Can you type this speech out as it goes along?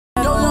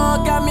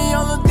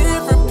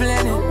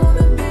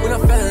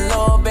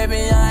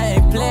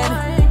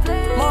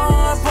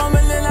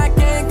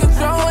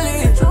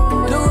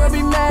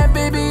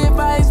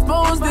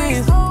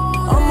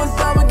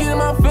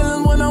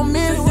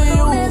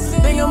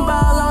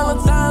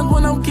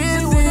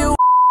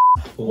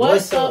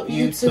What's up,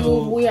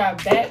 YouTube? We are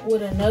back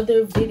with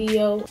another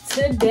video.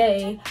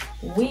 Today,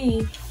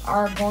 we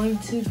are going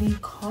to be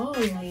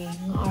calling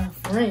our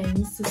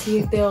friends to see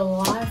if they'll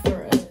lie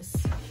for us.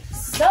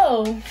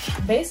 So,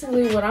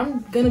 basically, what I'm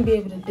going to be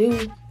able to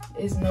do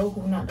is know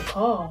who not to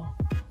call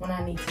when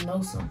I need to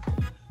know something.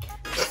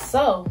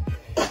 So,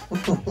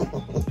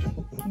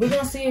 we're going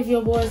to see if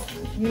your boys,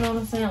 you know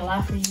what I'm saying,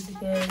 lie for you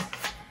because...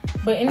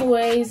 But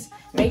anyways,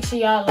 make sure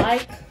y'all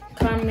like,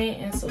 comment,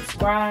 and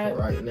subscribe.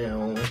 Right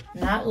now.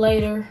 Not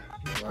later.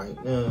 Right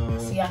now.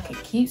 So y'all can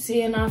keep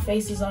seeing our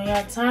faces on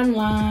y'all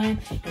timeline.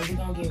 And we're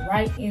going to get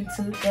right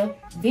into the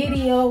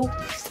video.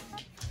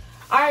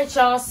 Alright,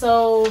 y'all.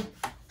 So,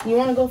 you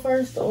want to go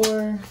first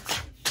or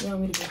you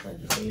want me to go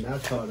first? I mean, I'll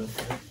call them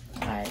first.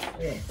 Alright.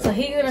 So,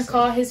 he's going to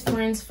call his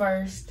friends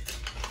first.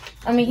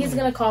 I mean, he's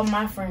going to call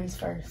my friends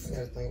first. I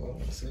gotta think what I'm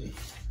going to say.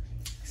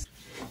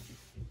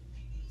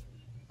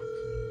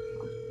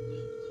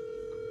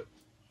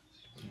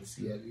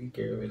 See how you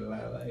care with a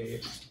lot like here.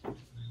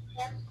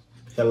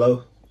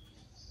 Hello?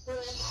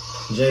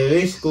 Jay,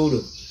 this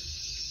Scooter.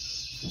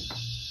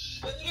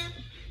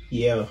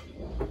 Yeah.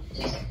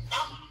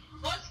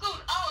 What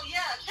scooter? Oh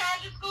yeah,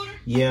 Charger scooter?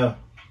 Yeah.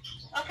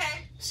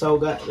 Okay. So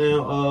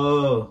goddamn,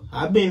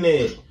 I've been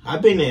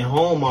at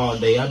home all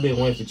day. I've been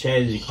waiting for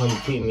Charger to come and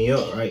pick me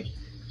up, right?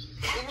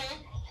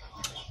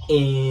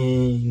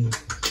 And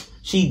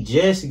she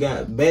just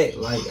got back.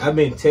 Like I've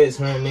been texting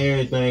her and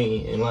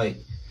everything, and like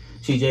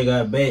she just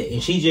got back,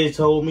 and she just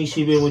told me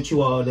she been with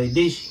you all day.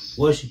 Did she?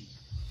 Was she?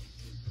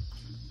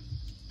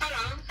 Hold on,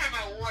 let me turn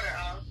my water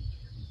off.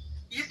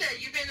 You said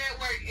you been at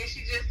work and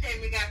she just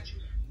came and got you.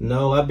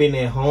 No, I've been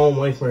at home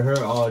waiting for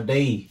her all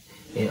day,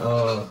 and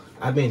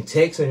I've been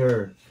texting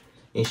her,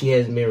 and she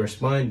hasn't been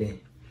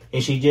responding,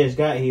 and she just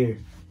got here,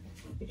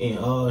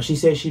 and she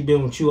said she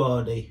been with you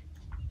all day.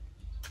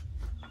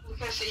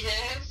 Because she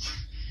has?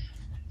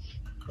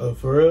 Oh,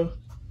 for real?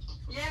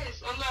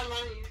 Yes, I'm not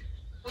lying.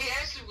 We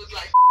actually was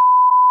like,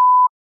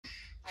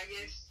 I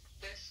guess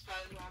that's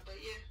probably why, but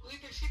yeah,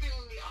 she been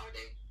with me all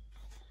day.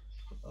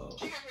 Oh.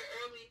 She got here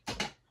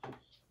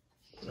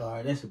early. All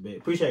right, that's a bit.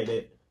 Appreciate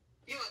that.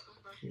 You're welcome,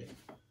 bro. Yeah.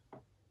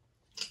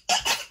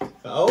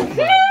 Oh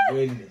my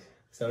goodness.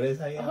 So that's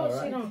how y'all. I hope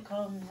right? she don't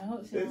call me. I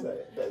hope she That's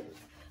don't.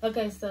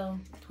 Okay, so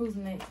who's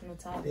next?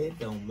 Natavia. That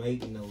don't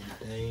make no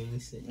dang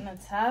sense.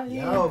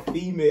 Natavia? Y'all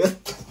female.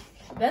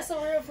 That's a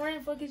real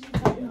friend. Fuck is you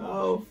talking about?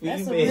 Y'all female.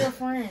 That's a real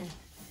friend.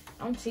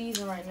 I'm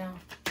teasing right now.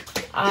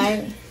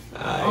 Alright.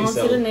 On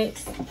so, to the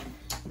next.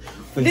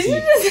 Did Did you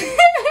just...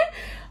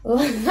 I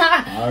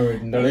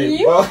already know that.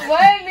 You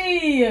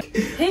funny.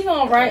 He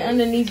gonna write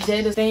underneath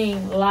Jada's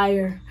thing,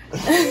 liar.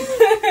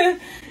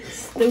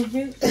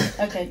 Stupid.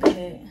 Okay, go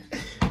ahead.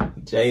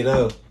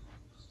 Jada.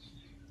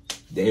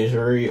 That's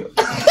real.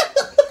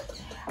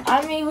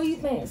 I mean, who you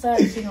think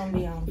sorry she gonna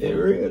be on? That's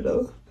real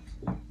though.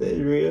 That's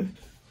real.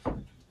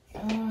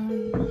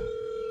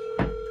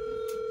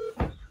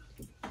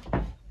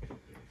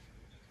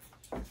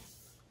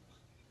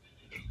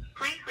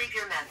 Please leave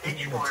your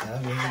message for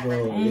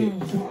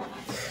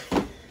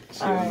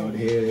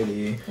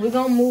Alright. We're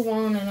gonna move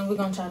on and then we're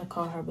gonna try to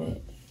call her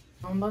back.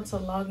 I'm about to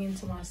log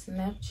into my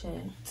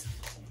Snapchat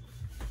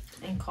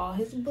and call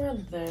his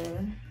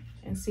brother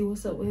and see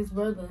what's up with his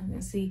brother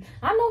and see.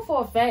 I know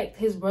for a fact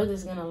his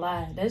brother's gonna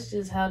lie. That's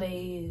just how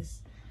they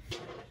is.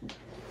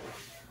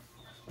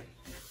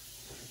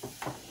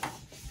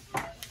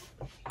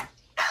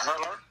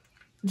 Hello?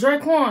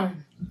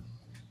 Draquan.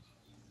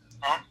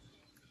 Huh?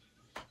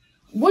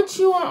 What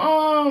you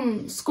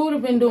and Scooter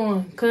been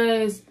doing?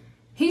 Cause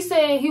he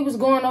said he was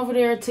going over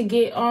there to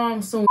get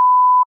some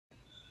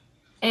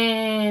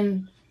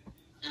and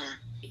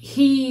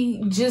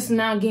he just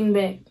now getting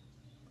back.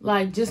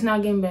 Like just now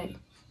getting back.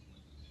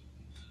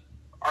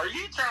 Are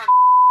you trying to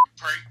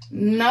prank?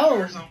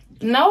 No.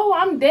 No,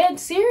 I'm dead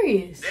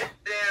serious.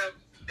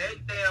 That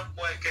damn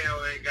boy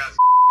ain't got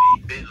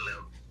he been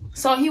left.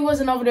 So he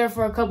wasn't over there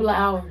for a couple of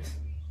hours.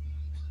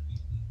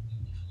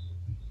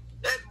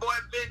 That boy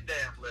been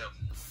damn left.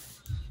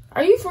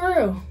 Are you for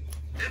real?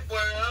 That boy,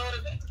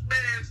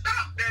 man,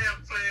 stop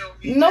damn playing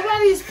with me.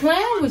 Nobody's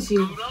playing with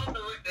you. Don't do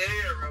it. The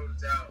hair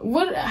rolls out.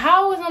 What?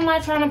 How am I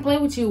trying to play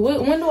with you?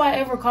 When do I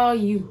ever call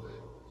you?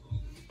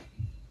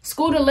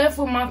 Scooter left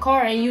with my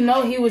car and you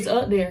know he was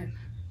up there.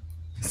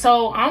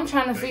 So I'm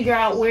trying to figure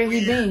out where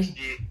he been.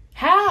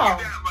 How?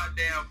 You got my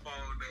damn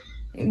phone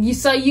though.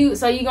 So you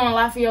gonna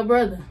lie for your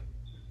brother?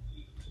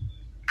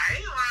 I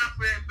ain't lying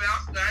for that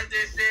bastard. I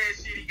just said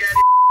shit. He got his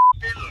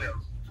been left.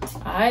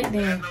 Alright I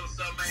then. know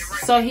something ain't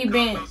right. So he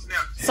been.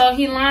 So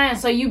he lying.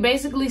 So you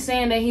basically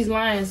saying that he's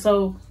lying.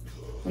 So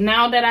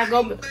now that I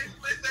go. Man,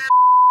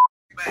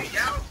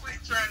 y'all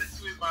quit trying to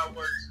twist my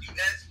words. You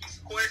ask me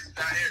some questions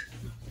out here.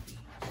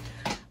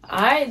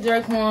 Alright,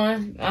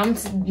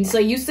 Draquan. So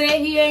you said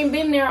he ain't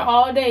been there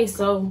all day,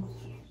 so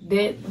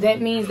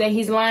that means that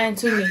he's lying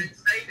to me. I didn't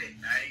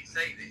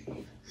say that.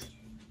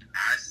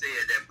 I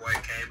said that boy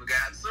came and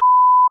got some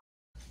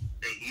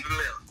and he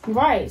left.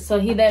 Right. So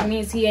that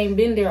means he ain't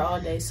been there all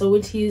day. So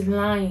which he's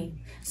lying.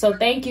 So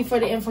thank you for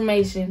the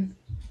information.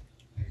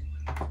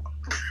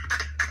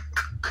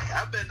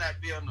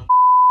 not be on no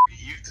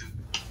YouTube.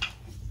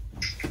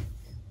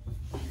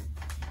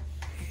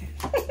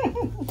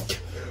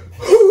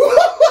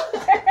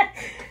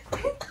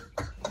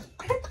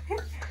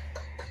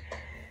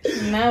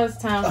 Now it's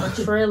time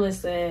for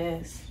Trillis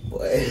ass.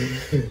 Boy.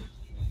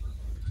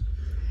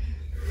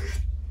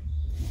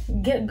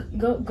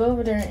 Go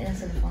over there and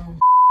answer the phone.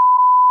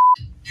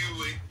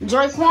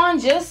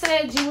 Draquan just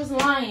said you was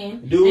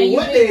lying. Dude,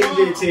 what the hell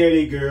did you tell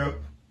that girl?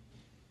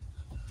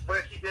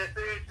 But she just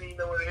said she didn't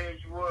know where the hell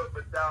you was,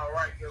 but all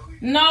right,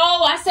 no,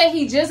 I said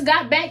he just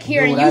got back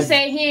here, dude, and you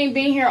said he ain't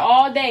been here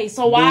all day.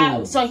 So why?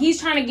 Dude, so he's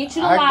tring to get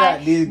you to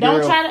lie.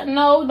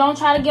 Don't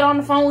try to get on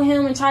the phone with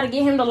him and try to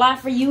get him to lie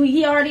for you.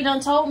 He already done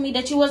told me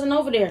that you wasn't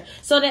over there.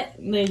 So that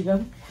there you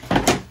go.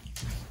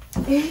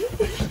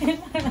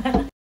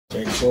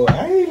 Boy,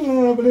 I ain't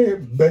over there,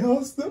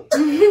 bastard.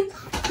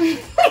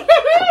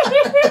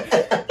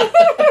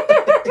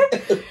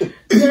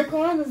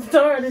 Draquan is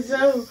starting the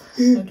show.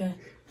 Okay.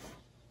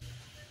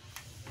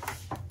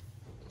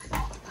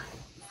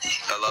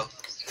 Hello?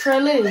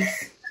 Trillis.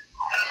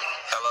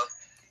 Hello?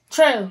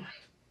 Trell.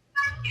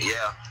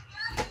 Yeah.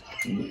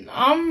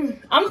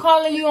 I'm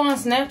calling you on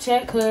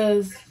Snapchat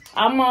because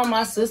I'm on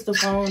my sister's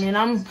phone and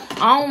I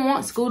don't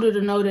want Scooter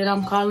to know that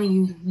I'm calling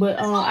you. But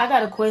I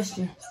got a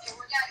question.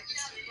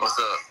 What's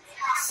up?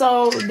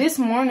 So this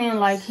morning,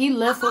 like, he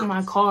left with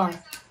my car.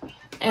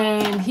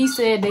 And he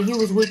said that he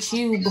was with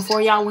you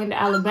before y'all went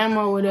to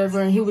Alabama or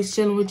whatever. And he was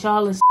chilling with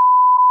y'all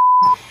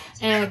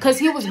and because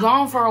he was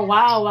gone for a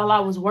while I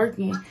was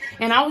working.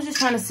 And I was just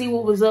trying to see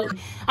what was up.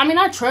 I mean,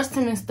 I trust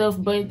him and stuff,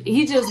 but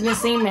he just been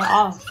seeming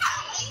off.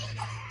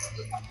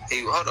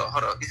 Hey, hold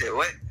on. You said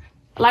what?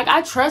 Like,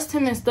 I trust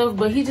him and stuff,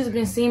 but he just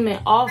been seeming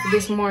off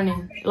this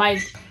morning. Like,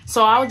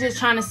 so I was just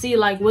trying to see,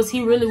 like, was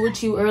he really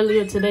with you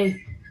earlier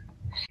today?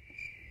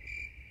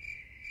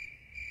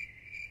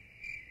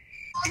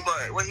 He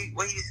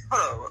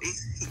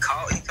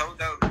called, he told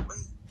that.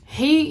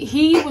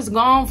 He was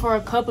gone for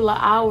a couple of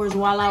hours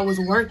while I was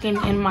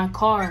working in my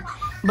car,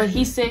 but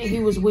he said he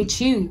was with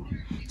you.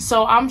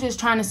 So I'm just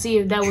trying to see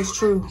if that was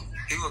true.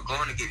 He was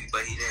going to get me,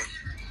 but he didn't.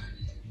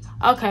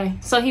 Okay,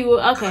 so he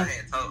will. Okay. I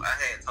had told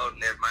him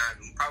never mind.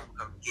 He probably would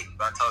come get me,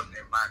 but I told him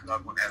never mind because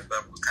I want to have a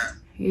with Kyle.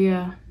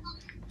 Yeah.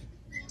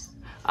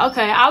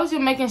 Okay, I was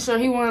just making sure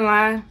he wasn't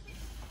lying.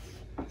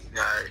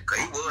 Yeah, because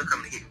he was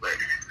coming to get me, but he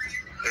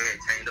had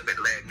changed up at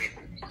the last minute.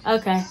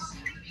 Okay.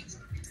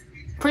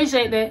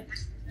 Appreciate that.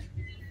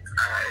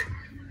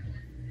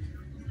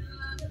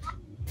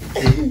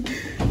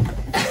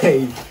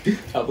 Hey,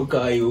 I'm gonna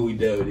call you when we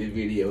done with this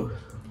video.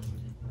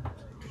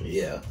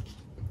 Yeah.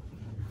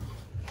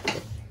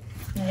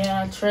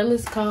 Yeah,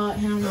 Trillis called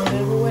him,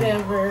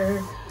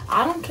 whatever.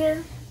 I don't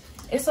care.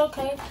 It's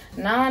okay.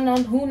 Now I know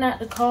who not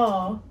to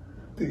call.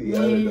 Dude, I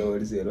don't know what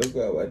to say. Don't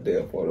call my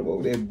damn phone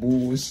about that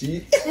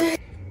bullshit.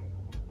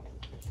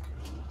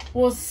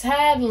 Well,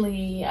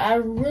 sadly, I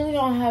really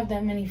don't have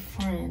that many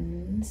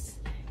friends.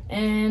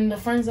 And the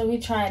friends that we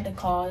tried to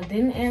call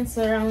didn't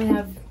answer.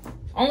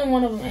 Only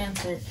one of them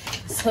answered.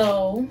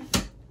 So,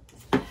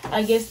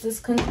 I guess this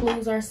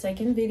concludes our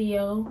second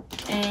video.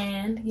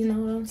 And, you know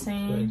what I'm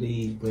saying?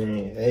 Indeed,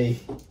 man. Hey,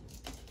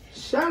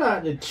 shout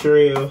out to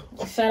Trill.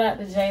 Shout out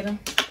to Jada.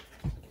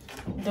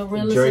 The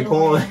realest.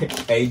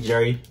 Draquan. Hey,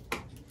 Dre.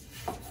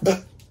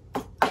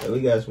 Hey, we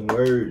got some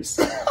words.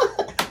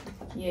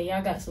 Yeah,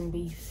 y'all got some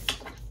beef.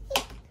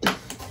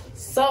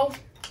 So,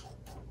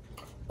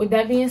 with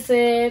that being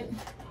said,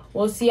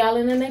 we'll see y'all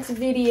in the next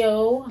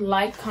video.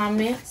 Like,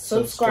 comment,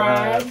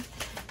 subscribe.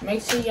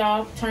 Make sure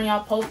y'all turn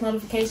y'all post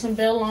notification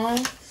bell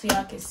on so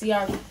y'all can see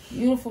our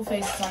beautiful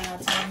faces on our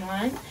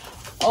timeline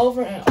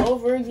over and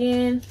over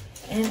again.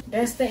 And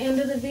that's the end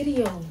of the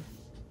video.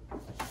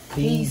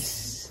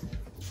 Peace.